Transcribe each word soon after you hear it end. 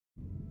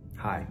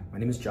Hi, my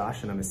name is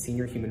Josh and I'm a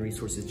Senior Human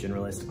Resources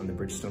Generalist on the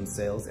Bridgestone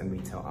Sales and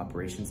Retail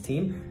Operations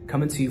team,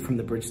 coming to you from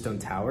the Bridgestone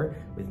Tower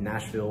with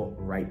Nashville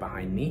right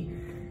behind me,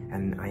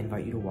 and I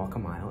invite you to walk a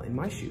mile in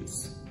my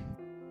shoes.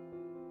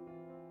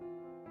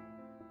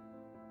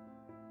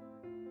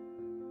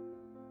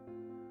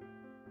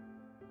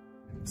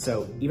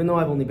 So even though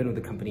I've only been with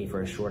the company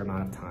for a short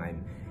amount of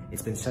time,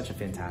 it's been such a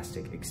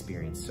fantastic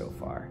experience so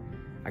far.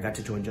 I got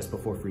to join just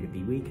before Free to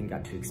Be Week and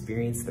got to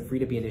experience the Free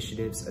to Be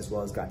initiatives, as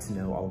well as got to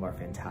know all of our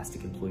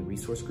fantastic employee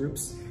resource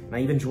groups. And I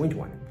even joined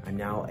one. I'm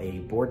now a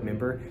board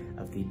member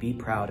of the Be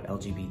Proud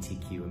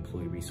LGBTQ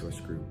employee resource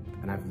group.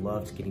 And I've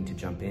loved getting to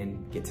jump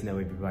in, get to know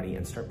everybody,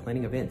 and start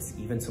planning events,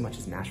 even so much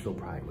as Nashville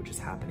Pride, which is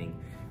happening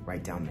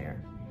right down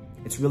there.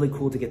 It's really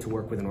cool to get to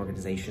work with an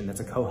organization that's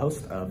a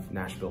co-host of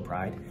Nashville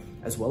Pride,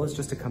 as well as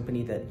just a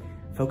company that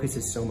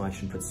focuses so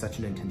much and puts such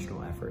an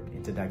intentional effort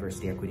into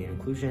diversity, equity, and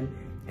inclusion,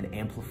 and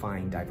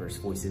amplifying diverse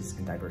voices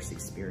and diverse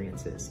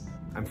experiences.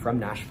 I'm from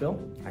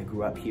Nashville. I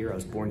grew up here. I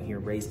was born here,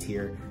 raised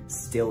here,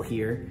 still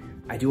here.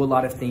 I do a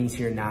lot of things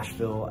here in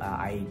Nashville.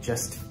 I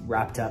just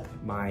wrapped up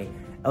my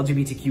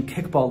LGBTQ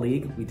kickball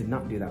league. We did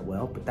not do that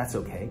well, but that's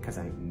okay because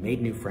I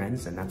made new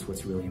friends and that's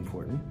what's really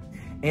important.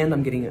 And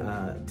I'm getting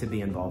to be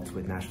involved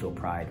with Nashville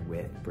Pride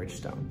with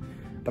Bridgestone.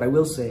 But I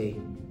will say,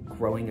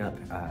 growing up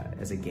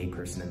as a gay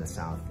person in the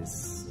South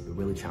is a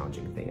really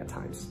challenging thing at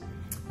times.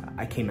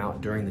 I came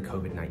out during the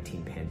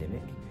COVID-19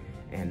 pandemic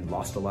and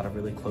lost a lot of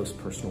really close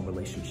personal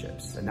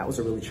relationships. And that was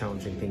a really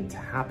challenging thing to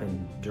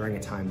happen during a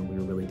time when we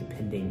were really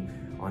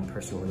depending on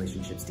personal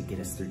relationships to get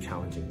us through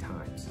challenging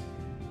times.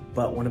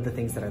 But one of the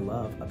things that I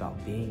love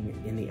about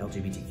being in the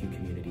LGBTQ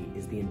community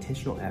is the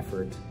intentional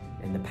effort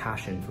and the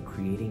passion for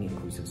creating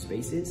inclusive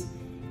spaces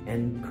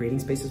and creating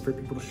spaces for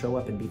people to show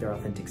up and be their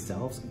authentic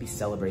selves and be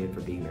celebrated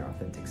for being their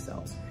authentic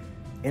selves.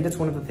 And it's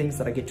one of the things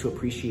that I get to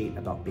appreciate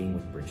about being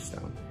with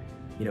Bridgestone.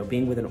 You know,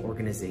 being with an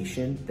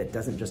organization that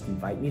doesn't just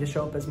invite me to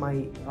show up as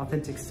my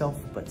authentic self,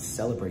 but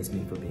celebrates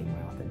me for being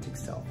my authentic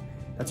self.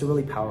 That's a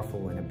really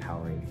powerful and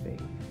empowering thing.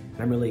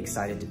 And I'm really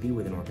excited to be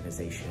with an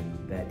organization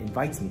that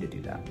invites me to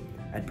do that.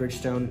 At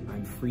Bridgestone,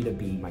 I'm free to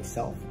be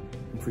myself.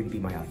 I'm free to be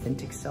my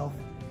authentic self.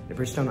 At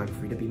Bridgestone, I'm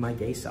free to be my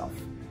gay self.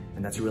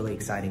 And that's a really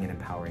exciting and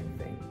empowering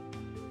thing.